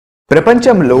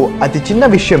ప్రపంచంలో అతి చిన్న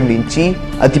విషయం నుంచి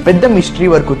అతి పెద్ద మిస్టరీ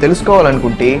వరకు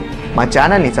తెలుసుకోవాలనుకుంటే మా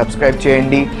ఛానల్ని సబ్స్క్రైబ్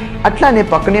చేయండి. అట్లానే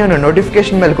పక్కనే ఉన్న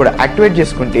నోటిఫికేషన్ బెల్ కూడా యాక్టివేట్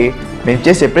చేసుకుంటే మేము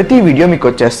చేసే ప్రతి వీడియో మీకు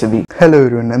వచ్చేస్తుంది. హలో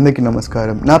ఎవరీవన్, అందరికీ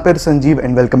నమస్కారం. నా పేరు Sanjeev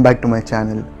and welcome back to my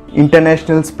channel.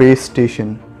 International space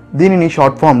station, దీనిని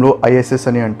షార్ట్ ఫామ్లో ISS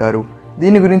అని అంటారు.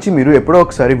 దీని గురించి మీరు ఎప్పుడో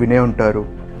ఒకసారి వినే ఉంటారు.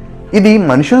 ఇది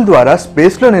మనుషుల ద్వారా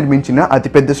స్పేస్లో నిర్మించిన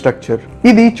అతిపెద్ద స్ట్రక్చర్.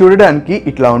 ఇది చూడడానికి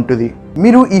ఇట్లా ఉంటుంది.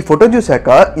 మీరు ఈ ఫోటో చూశాక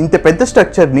ఇంత పెద్ద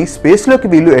స్ట్రక్చర్ని స్పేస్లోకి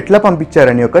వీళ్ళు ఎట్లా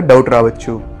పంపించారని ఒక డౌట్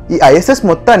రావచ్చు. ఈ ISS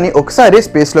మొత్తాన్ని ఒకసారి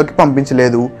స్పేస్లోకి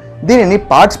పంపించలేదు. దీనిని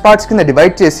పార్ట్స్ కింద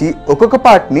డివైడ్ చేసి ఒక్కొక్క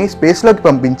పార్ట్ని స్పేస్లోకి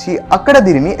పంపించి అక్కడ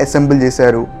దీనిని అసెంబుల్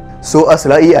చేశారు. సో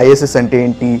అసలు ఈ ISS అంటే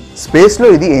ఏంటి, స్పేస్లో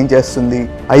ఇది ఏం చేస్తుంది,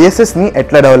 ISSని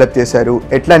ఎట్లా డెవలప్ చేశారు,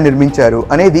 ఎట్లా నిర్మించారు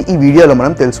అనేది ఈ వీడియోలో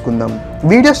మనం తెలుసుకుందాం.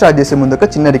 వీడియో స్టార్ట్ చేసే ముందు ఒక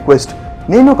చిన్న రిక్వెస్ట్.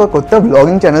 నేను ఒక కొత్త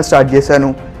వ్లాగింగ్ ఛానల్ స్టార్ట్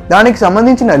చేశాను. దానికి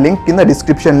సంబంధించిన లింక్ కింద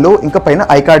డిస్క్రిప్షన్లో ఇంకా పైన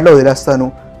ఐకార్డ్లో వదిలేస్తాను.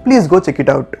 Please go check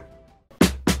it out.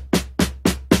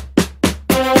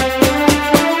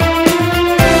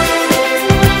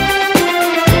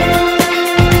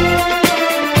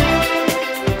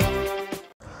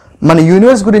 మన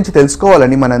యూనివర్స్ గురించి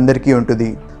తెలుసుకోవాలని మనందరికీ ఉంటుంది.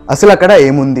 అసలు అక్కడ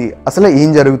ఏముంది, అసలు ఏం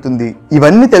జరుగుతుంది,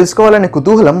 ఇవన్నీ తెలుసుకోవాలనే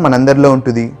కుతూహలం మనందరిలో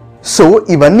ఉంటుంది. సో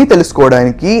ఇవన్నీ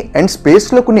తెలుసుకోవడానికి అండ్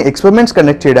స్పేస్లో కొన్ని ఎక్స్పెరిమెంట్స్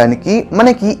కండక్ట్ చేయడానికి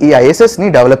మనకి ఈ ISSని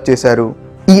డెవలప్ చేశారు.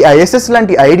 ఈ ISS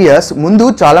లాంటి ఐడియాస్ ముందు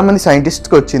చాలా మంది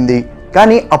సైంటిస్ట్కి వచ్చింది,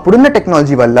 కానీ అప్పుడున్న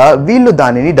టెక్నాలజీ వల్ల వీళ్ళు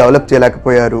దానిని డెవలప్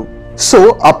చేయలేకపోయారు. సో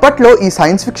అప్పట్లో ఈ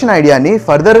సైన్స్ ఫిక్షన్ ఐడియాని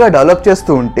ఫర్దర్గా డెవలప్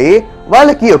చేస్తూ ఉంటే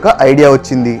వాళ్ళకి ఒక ఐడియా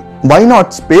వచ్చింది. వై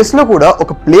నాట్ స్పేస్లో కూడా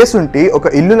ఒక ప్లేస్ ఉంటే, ఒక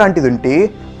ఇల్లు లాంటిది ఉంటే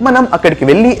మనం అక్కడికి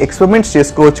వెళ్ళి ఎక్స్పెరిమెంట్స్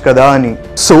చేసుకోవచ్చు కదా అని.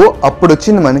 సో అప్పుడు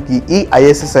వచ్చింది మనకి ఈ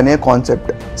ISS అనే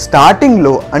కాన్సెప్ట్.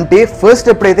 స్టార్టింగ్లో అంటే ఫస్ట్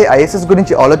ఎప్పుడైతే ISS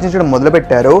గురించి ఆలోచించడం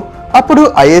మొదలుపెట్టారో అప్పుడు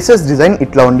ISS డిజైన్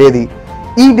ఇట్లా ఉండేది.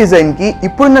 ఈ డిజైన్కి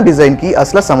ఇప్పుడున్న డిజైన్కి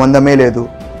అసలు సంబంధమే లేదు.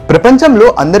 ప్రపంచంలో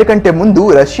అందరికంటే ముందు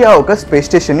రష్యా ఒక స్పేస్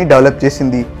స్టేషన్ని డెవలప్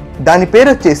చేసింది. దాని పేరు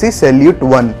వచ్చేసి సెల్యూట్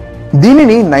 1.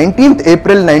 దీనిని 19th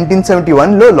ఏప్రిల్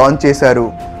 1971లో లాంచ్ చేశారు.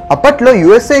 అప్పట్లో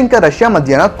USA ఇంకా రష్యా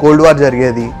మధ్యన కోల్డ్ వార్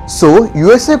జరిగేది. సో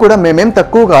USA కూడా మేమేం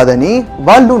తక్కువ కాదని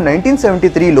వాళ్ళు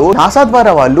 1973లో నాసా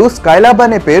ద్వారా వాళ్ళు స్కైలాబ్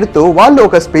అనే పేరుతో వాళ్ళు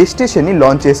ఒక స్పేస్ స్టేషన్ ని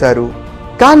లాంచ్ చేశారు.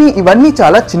 కానీ ఇవన్నీ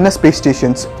చాలా చిన్న స్పేస్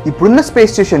స్టేషన్స్. ఇప్పుడున్న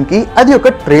స్పేస్ స్టేషన్ కి అది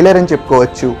ఒక ట్రైలర్ అని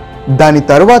చెప్పుకోవచ్చు. దాని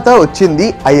తర్వాత వచ్చింది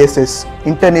ISS,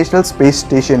 ఇంటర్నేషనల్ స్పేస్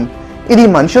స్టేషన్. ఇది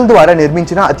మనుషుల ద్వారా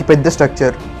నిర్మించిన అతిపెద్ద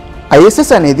స్ట్రక్చర్. ISS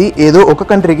అనేది ఏదో ఒక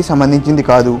కంట్రీకి సంబంధించింది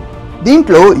కాదు.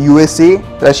 దీంట్లో USA,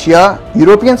 Russia,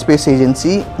 European space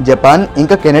agency, Japan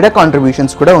ఇంకా కెనడా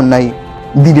కాంట్రిబ్యూషన్స్ కూడా ఉన్నాయి.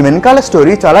 దీని వెనకాల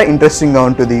స్టోరీ చాలా ఇంట్రెస్టింగ్గా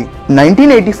ఉంటుంది.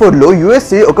 1984లో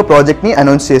USA ఒక ప్రాజెక్ట్ని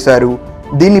అనౌన్స్ చేశారు.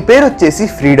 దీని పేరు వచ్చేసి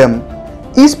ఫ్రీడమ్.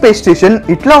 ఈ స్పేస్ స్టేషన్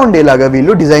ఇట్లా ఉండేలాగా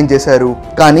వీళ్ళు డిజైన్ చేశారు.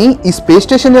 కానీ ఈ స్పేస్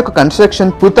స్టేషన్ యొక్క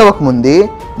కన్స్ట్రక్షన్ పూర్తవక ముందే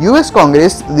US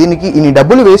కాంగ్రెస్ దీనికి ఇన్ని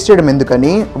డబ్బులు వేస్ట్ చేయడం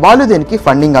ఎందుకని వాళ్ళు దీనికి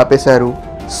ఫండింగ్ ఆపేశారు.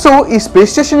 సో ఈ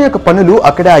స్పేస్ స్టేషన్ యొక్క పనులు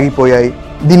అక్కడే ఆగిపోయాయి.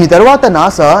 దీని తర్వాత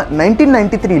నాసా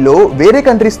 1993లో వేరే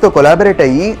కంట్రీస్తో కొలాబరేట్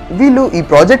అయ్యి వీళ్ళు ఈ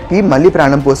ప్రాజెక్ట్కి మళ్ళీ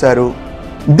ప్రాణం పోశారు.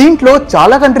 దీంట్లో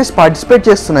చాలా కంట్రీస్ పార్టిసిపేట్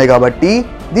చేస్తున్నాయి కాబట్టి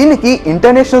దీనికి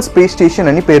ఇంటర్నేషనల్ స్పేస్ స్టేషన్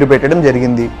అని పేరు పెట్టడం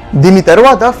జరిగింది. దీని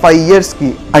తర్వాత 5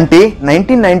 yearsకి అంటే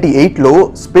 1998లో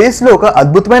స్పేస్లో ఒక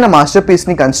అద్భుతమైన మాస్టర్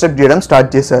పీస్ని కన్స్ట్రక్ట్ చేయడం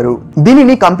స్టార్ట్ చేశారు.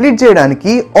 దీనిని కంప్లీట్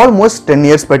చేయడానికి ఆల్మోస్ట్ 10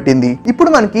 years పట్టింది.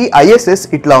 ఇప్పుడు మనకి ISS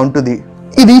ఇట్లా ఉంటుంది.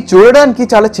 ఇది చూడడానికి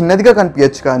చాలా చిన్నదిగా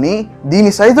కనిపించచ్చు, కానీ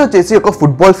దీని సైజ్ వచ్చేసి ఒక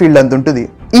ఫుట్బాల్ ఫీల్డ్ అంత ఉంటుంది.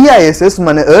 ఈ ISS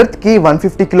మన ఎర్త్ కి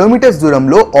 150 kilometers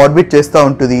దూరంలో ఆర్బిట్ చేస్తూ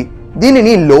ఉంటుంది.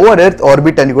 దీనిని లోవర్ ఎర్త్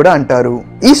ఆర్బిట్ అని కూడా అంటారు.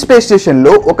 ఈ స్పేస్ స్టేషన్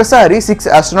లో ఒకసారి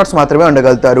 6 astronauts మాత్రమే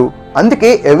ఉండగలుగుతారు.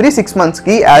 అందుకే ఎవ్రీ 6 months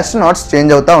కి astronauts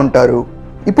చేంజ్ అవుతా ఉంటారు.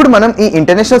 ఇప్పుడు మనం ఈ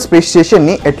ఇంటర్నేషనల్ స్పేస్ స్టేషన్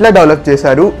ని ఎట్లా డెవలప్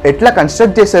చేశారు, ఎట్లా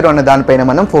కన్స్ట్రక్ట్ చేశారు అన్న దానిపైన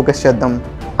మనం ఫోకస్ చేద్దాం.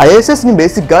 ISS ని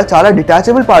బేసిక్ గా చాలా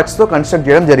డిటాచబుల్ పార్ట్స్ తో కన్స్ట్రక్ట్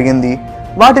చేయడం జరిగింది.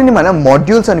 వాటిని మనం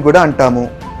మాడ్యూల్స్ అని కూడా అంటాము.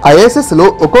 ISS లో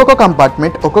ఒక్కొక్క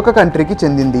కంపార్ట్మెంట్ ఒక్కొక్క కంట్రీకి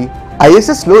చెందింది.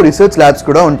 ISS లో రీసెర్చ్ ల్యాబ్స్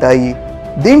కూడా ఉంటాయి.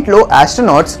 దీంట్లో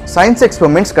ఆస్ట్రోనాట్స్ సైన్స్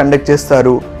ఎక్స్పెరిమెంట్స్ కండక్ట్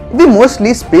చేస్తారు. ఇవి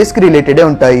మోస్ట్లీ స్పేస్ కి రిలేటెడే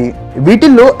ఉంటాయి.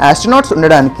 వీటిల్లో ఆస్ట్రోనాట్స్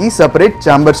ఉండడానికి సపరేట్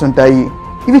ఛాంబర్స్ ఉంటాయి.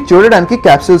 ఇవి చూడడానికి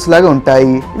క్యాప్సూల్స్ లాగా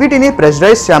ఉంటాయి. వీటిని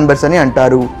ప్రెషరైజ్ ఛాంబర్స్ అని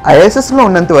అంటారు. ISS లో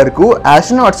ఉన్నంత వరకు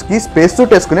ఆస్ట్రోనాట్స్ కి స్పేస్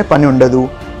సూట్ వేసుకునే పని ఉండదు.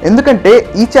 ఎందుకంటే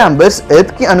ఈ ఛాంబర్స్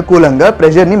ఎర్త్ కి అనుకూలంగా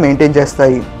ప్రెషర్ ని మెయింటైన్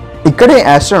చేస్తాయి. ఇక్కడే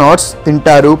ఆస్ట్రోనాట్స్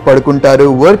తింటారు, పడుకుంటారు,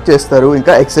 వర్క్ చేస్తారు,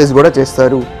 ఇంకా ఎక్సర్సైజ్ కూడా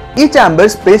చేస్తారు. ఈ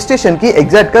ఛాంబర్స్ స్పేస్ స్టేషన్ కి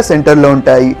ఎగ్జాక్ట్ గా సెంటర్ లో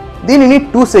ఉంటాయి. దీనిని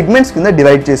 2 segments కింద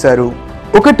డివైడ్ చేశారు.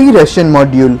 ఒకటి రష్యన్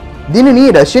మాడ్యూల్. దీనిని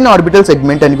రష్యన్ ఆర్బిటల్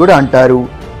సెగ్మెంట్ అని కూడా అంటారు.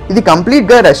 ఇది కంప్లీట్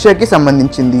గా రష్యాకి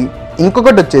సంబంధించింది.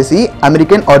 ఇంకొకటి వచ్చేసి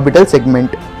అమెరికన్ ఆర్బిటల్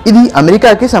సెగ్మెంట్. ఇది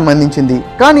అమెరికాకి సంబంధించింది,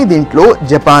 కానీ దీంట్లో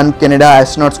జపాన్, కెనడా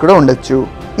ఆస్ట్రోనాట్స్ కూడా ఉండొచ్చు.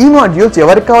 ఈ మాడ్యూల్స్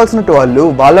ఎవరికి కావాల్సినట్టు వాళ్ళు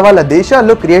వాళ్ళ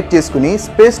దేశాల్లో క్రియేట్ చేసుకుని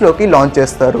స్పేస్ లోకి లాంచ్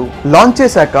చేస్తారు. లాంచ్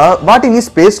చేశాక వాటిని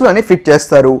స్పేస్ లోనే ఫిట్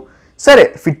చేస్తారు. సరే,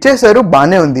 ఫిట్ చేశారు,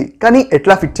 బానే ఉంది, కానీ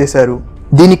ఎట్లా ఫిట్ చేశారు?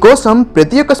 దీనికోసం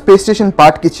ప్రతి ఒక్క స్పేస్ స్టేషన్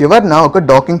పార్ట్ కి చివరన ఒక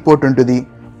డాకింగ్ పోర్ట్ ఉంటుంది.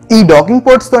 ఈ డాకింగ్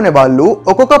పోర్ట్స్ తోనే వాళ్ళు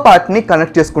ఒక్కొక్క పార్ట్ ని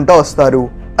కనెక్ట్ చేసుకుంటూ వస్తారు.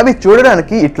 అవి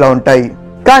చూడడానికి ఇట్లా ఉంటాయి.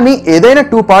 కానీ ఏదైనా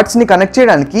 2 పార్ట్స్ ని కనెక్ట్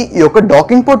చేయడానికి ఈ ఒక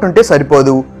డాకింగ్ పోర్ట్ ఉంటే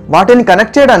సరిపోదు. వాటిని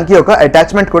కనెక్ట్ చేయడానికి ఒక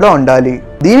అటాచ్మెంట్ కూడా ఉండాలి.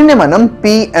 దీనిని మనం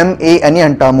PMA అని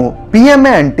అంటాము.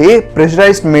 PMA అంటే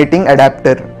ప్రెషరైజ్డ్ మేటింగ్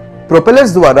అడాప్టర్.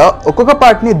 ప్రొపెల్లర్స్ ద్వారా ఒక్కొక్క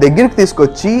పార్ట్ ని దగ్గరికి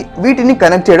తీసుకొచ్చి వీటిని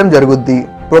కనెక్ట్ చేయడం జరుగుద్ది.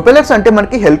 ప్రొపెల్లర్స్ అంటే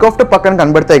మనకి హెలికాప్టర్ పక్కన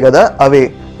కనబడతాయి కదా, అవే.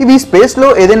 ఇవి స్పేస్ లో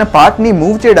ఏదైనా పార్ట్ ని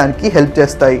మూవ్ చేయడానికి హెల్ప్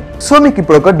చేస్తాయి. సో మీకు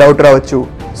ఇప్పుడు ఒక డౌట్ రావచ్చు,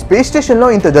 స్పేస్ స్టేషన్ లో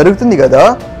ఇంత జరుగుతుంది కదా,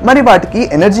 మరి వాటికి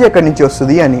ఎనర్జీ ఎక్కడి నుంచి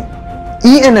వస్తుంది అని.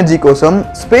 ఈ ఎనర్జీ కోసం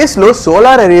స్పేస్ లో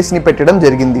సోలార్ అరేస్ ని పెట్టడం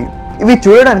జరిగింది. ఇవి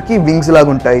చూడడానికి వింగ్స్ లాగా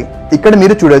ఉంటాయి. ఇక్కడ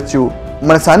మీరు చూడొచ్చు,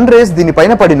 మన సన్ రేస్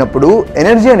దీనిపైన పడినప్పుడు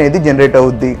ఎనర్జీ అనేది జనరేట్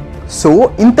అవుద్ది. సో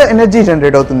ఇంత ఎనర్జీ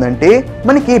జనరేట్ అవుతుందంటే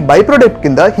మనకి బై ప్రొడక్ట్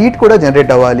కింద హీట్ కూడా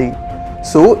జనరేట్ అవ్వాలి.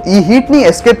 సో ఈ హీట్ ని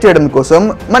ఎస్కేప్ చేయడం కోసం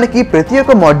మనకి ప్రతి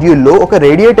ఒక్క మాడ్యూల్లో ఒక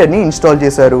రేడియేటర్ ని ఇన్స్టాల్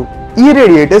చేశారు. ఈ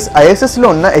రేడియేటర్స్ ISS లో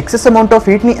ఉన్న ఎక్సెస్ అమౌంట్ ఆఫ్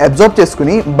హీట్ ని అబ్జార్బ్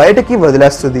చేసుకుని బయటకి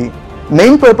వదిలేస్తుంది.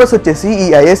 మెయిన్ పర్పస్ వచ్చేసి ఈ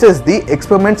ISS ది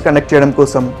ఎక్స్పెరిమెంట్స్ కండక్ట్ చేయడం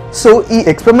కోసం. సో ఈ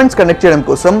ఎక్స్పెరిమెంట్స్ కండక్ట్ చేయడం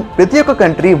కోసం ప్రతి ఒక్క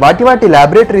కంట్రీ వాటి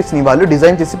ల్యాబొరేటరీస్ ని వాళ్ళు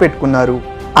డిజైన్ చేసి పెట్టుకున్నారు.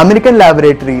 అమెరికన్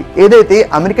ల్యాబొరేటరీ ఏదైతే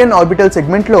అమెరికన్ ఆర్బిటల్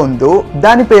సెగ్మెంట్ లో ఉందో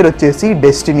దాని పేరు వచ్చేసి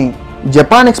డెస్టినీ.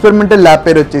 జపాన్ ఎక్స్పెరిమెంటల్ ల్యాబ్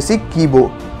పేరు వచ్చేసి కీబో.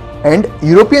 అండ్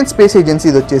యూరోపియన్ స్పేస్ ఏజెన్సీ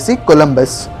వచ్చేసి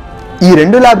కొలంబస్. ఈ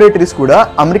 2 ల్యాబొరేటరీస్ కూడా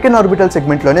అమెరికన్ ఆర్బిటల్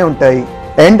సెగ్మెంట్ లోనే ఉంటాయి.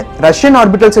 అండ్ రష్యన్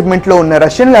ఆర్బిటల్ సెగ్మెంట్ లో ఉన్న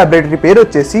రష్యన్ ల్యాబొరేటరీ పేరు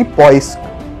వచ్చేసి పాయిస్.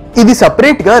 ఇది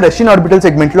సపరేట్ గా రష్యన్ ఆర్బిటల్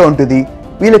సెగ్మెంట్ లో ఉంటుంది.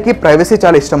 వీళ్ళకి ప్రైవసీ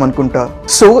చాలా ఇష్టం అనుకుంటా.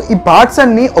 సో ఈ పార్ట్స్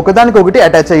అన్ని ఒకదానికొకటి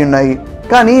అటాచ్ అయి ఉన్నాయి,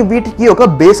 కానీ వీటికి ఒక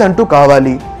బేస్ అంటూ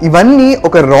కావాలి. ఇవన్నీ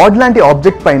ఒక రాడ్ లాంటి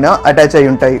ఆబ్జెక్ట్ పైన అటాచ్ అయి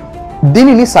ఉంటాయి.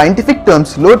 దీనిని సైంటిఫిక్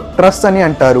టర్మ్స్ లో ట్రస్ అని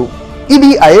అంటారు. ఇది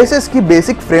ISS కి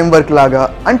బేసిక్ ఫ్రేమ్వర్క్ లాగా,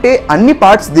 అంటే అన్ని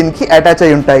పార్ట్స్ దీనికి అటాచ్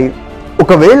అయి ఉంటాయి.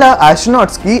 ఒకవేళ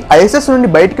ఆస్ట్రోనాట్స్ కి ISS నుండి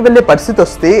బయటకు వెళ్లే పరిస్థితి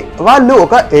వస్తే వాళ్ళు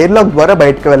ఒక ఎయిర్లాక్ ద్వారా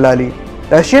బయటకు వెళ్ళాలి.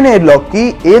 రష్యన్ ఎయిర్లాక్ కి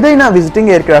ఏదైనా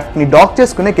విజిటింగ్ ఎయిర్ క్రాఫ్ట్ ని డాక్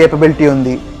చేసుకునే కేపబిలిటీ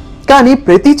ఉంది. కానీ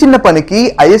ప్రతి చిన్న పనికి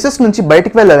ISS నుంచి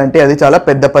బయటకు వెళ్ళాలంటే అది చాలా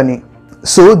పెద్ద పని.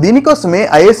 సో దీనికోసమే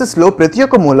ISS లో ప్రతి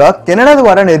ఒక్క మూల కెనడా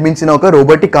ద్వారా నిర్మించిన ఒక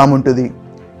రోబోటిక్ ఆర్మ్ ఉంటుంది.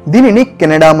 దీనిని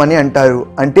కెనడామ్ అని అంటారు.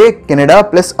 అంటే Canada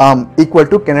plus arm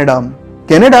equal to కెనడామ్.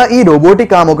 Canada ఈ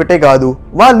రోబోటిక్ ఆర్మ్ ఒకటే కాదు,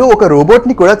 వాళ్ళు ఒక రోబోట్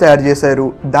ని కూడా తయారు చేశారు.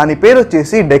 దాని పేరు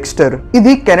వచ్చేసి డెక్స్టర్.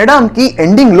 ఇది కెనడామ్ కి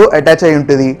ఎండింగ్ లో అటాచ్ అయి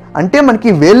ఉంటుంది. అంటే మనకి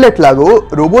వేళ్ళు ఎట్లాగో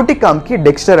రోబోటిక్ ఆర్మ్ కి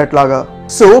డెక్స్టర్ అట్లాగా.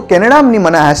 సో కెనడామ్ ని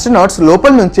మన ఆస్ట్రోనాట్స్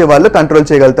లోపల నుంచే వాళ్ళు కంట్రోల్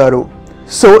చేయగలుగుతారు.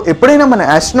 సో ఎప్పుడైనా మన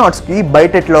ఆస్ట్రోనాట్స్ కి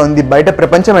బయట ఎట్లా ఉంది, బయట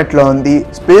ప్రపంచం ఎట్లా ఉంది,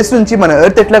 స్పేస్ నుంచి మన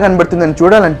ఎర్త్ ఎట్లా కనబడుతుందని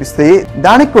చూడాలనిపిస్తే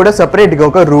దానికి కూడా సపరేట్ గా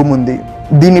ఒక రూమ్ ఉంది.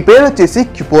 దీని పేరు వచ్చేసి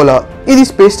క్యుపోలా. ఇది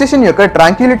స్పేస్ స్టేషన్ యొక్క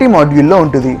ట్రాంక్యులిటీ మాడ్యూల్లో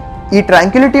ఉంటుంది. ఈ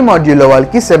ట్రాంక్యులిటీ మాడ్యూల్లో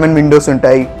వాళ్ళకి 7 విండోస్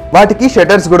ఉంటాయి. వాటికి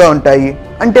షట్టర్స్ కూడా ఉంటాయి.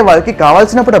 అంటే వాళ్ళకి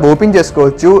కావాల్సినప్పుడు అవి ఓపెన్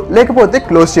చేసుకోవచ్చు, లేకపోతే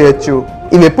క్లోజ్ చేయొచ్చు.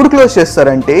 ఇవి ఎప్పుడు క్లోజ్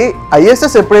చేస్తారంటే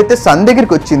ISS ఎప్పుడైతే సన్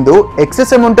దగ్గరికి వచ్చిందో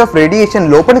ఎక్సెస్ అమౌంట్ ఆఫ్ రేడియేషన్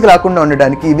లోపలికి రాకుండా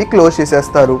ఉండడానికి ఇవి క్లోజ్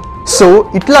చేసేస్తారు. సో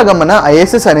ఇట్లాగా మన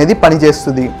ISS అనేది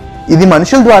పనిచేస్తుంది. ఇది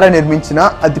మనుషుల ద్వారా నిర్మించిన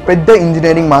అతిపెద్ద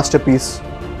ఇంజనీరింగ్ మాస్టర్ పీస్.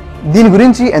 దీని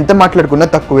గురించి ఎంత మాట్లాడుకున్నా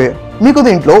తక్కువే. మీకు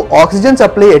దీంట్లో ఆక్సిజన్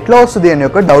సప్లై ఎట్లా వస్తుంది అనే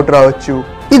ఒక డౌట్ రావచ్చు.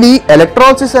 ఇది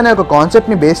ఎలక్ట్రాలిసిస్ అనే ఒక కాన్సెప్ట్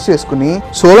ని బేస్ చేసుకుని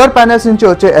సోలార్ ప్యానెల్స్ నుంచి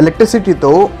వచ్చే ఎలక్ట్రిసిటీతో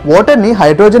వాటర్ ని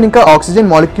హైడ్రోజన్ ఇంకా ఆక్సిజన్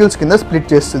మాలిక్యూల్స్ కింద స్ప్లిట్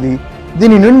చేస్తుంది.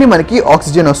 దీని నుండి మనకి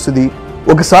ఆక్సిజన్ వస్తుంది.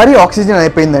 ఒకసారి ఆక్సిజన్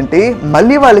అయిపోయిందంటే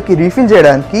మళ్ళీ వాళ్ళకి రీఫిల్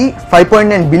చేయడానికి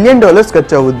 $5.9 బిలియన్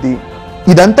ఖర్చు అవుద్ది.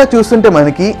 ఇదంతా చూస్తుంటే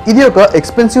మనకి ఇది ఒక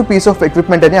ఎక్స్పెన్సివ్ పీస్ ఆఫ్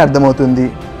ఎక్విప్మెంట్ అని అర్థమవుతుంది.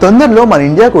 తొందరలో మన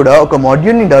ఇండియా కూడా ఒక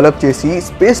మాడ్యూల్ ని డెవలప్ చేసి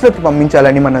స్పేస్ లోకి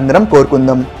పంపించాలని మనందరం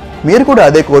కోరుకుందాం. మీరు కూడా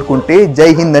అదే కోరుకుంటే జై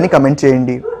హింద్ అని కమెంట్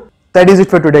చేయండి. That is it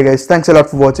for today guys. Thanks a lot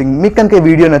for watching. మీకు కనుక ఈ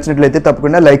వీడియో నచ్చినట్లయితే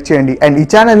తప్పకుండా లైక్ చేయండి అండ్ ఈ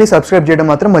ఛానల్ ని సబ్స్క్రైబ్ చేయడం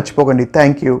మాత్రం మర్చిపోకండి.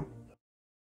 Thank you.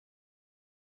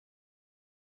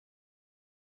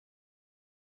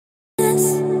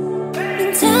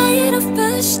 Tired of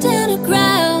pushed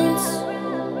underground,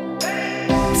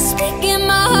 speaking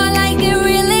my